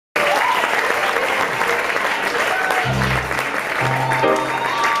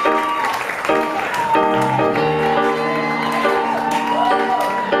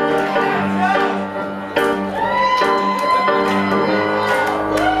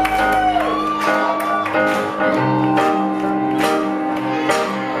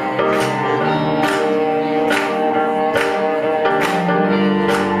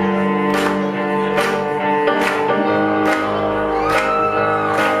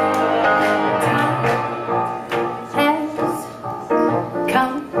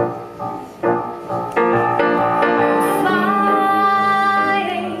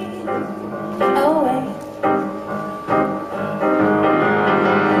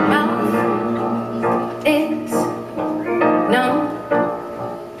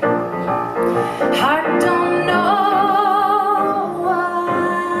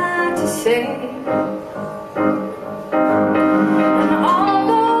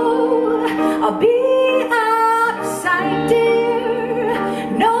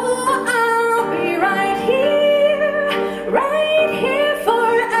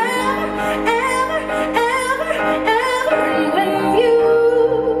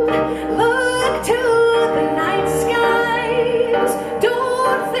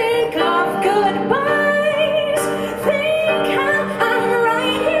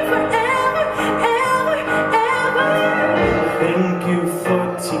for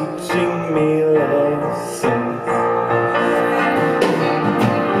teaching me lessons.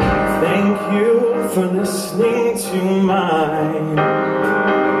 Thank you for listening to mine.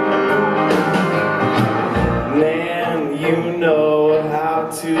 Man, you know how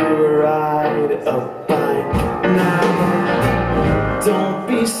to ride a bike now. Don't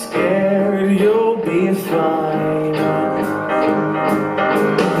be scared, you'll be fine.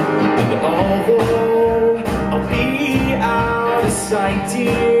 And although I'll be out of sight,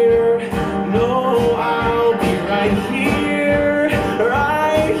 dear, no, I'll be right here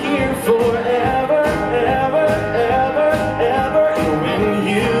forever, ever, ever, ever. And when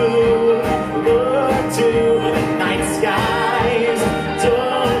you look to the night skies,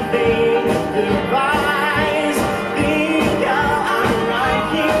 don't think goodbyes. Think I'm right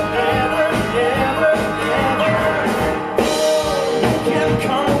here, ever, ever, ever. You can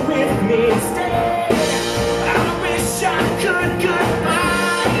come with me, stay. I wish I could goodbye.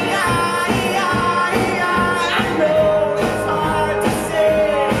 I know it's hard to say.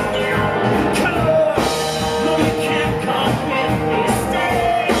 Come, no, you can't come with me,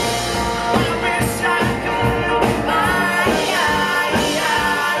 stay. I wish I could goodbye.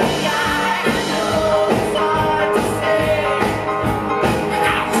 I know it's hard to say.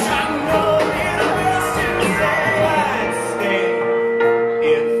 Ouch, I know it hurts to say. I'd stay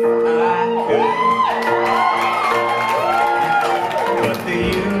if I could, but the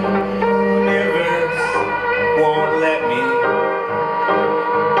universe won't let me.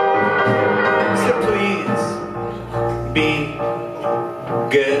 So please be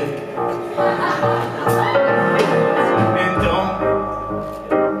good, and don't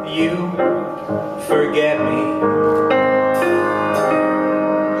you forget me.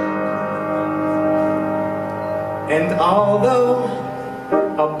 And although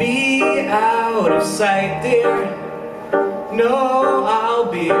I'll be out of sight, dear, no, I'll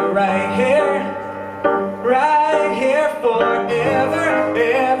be right here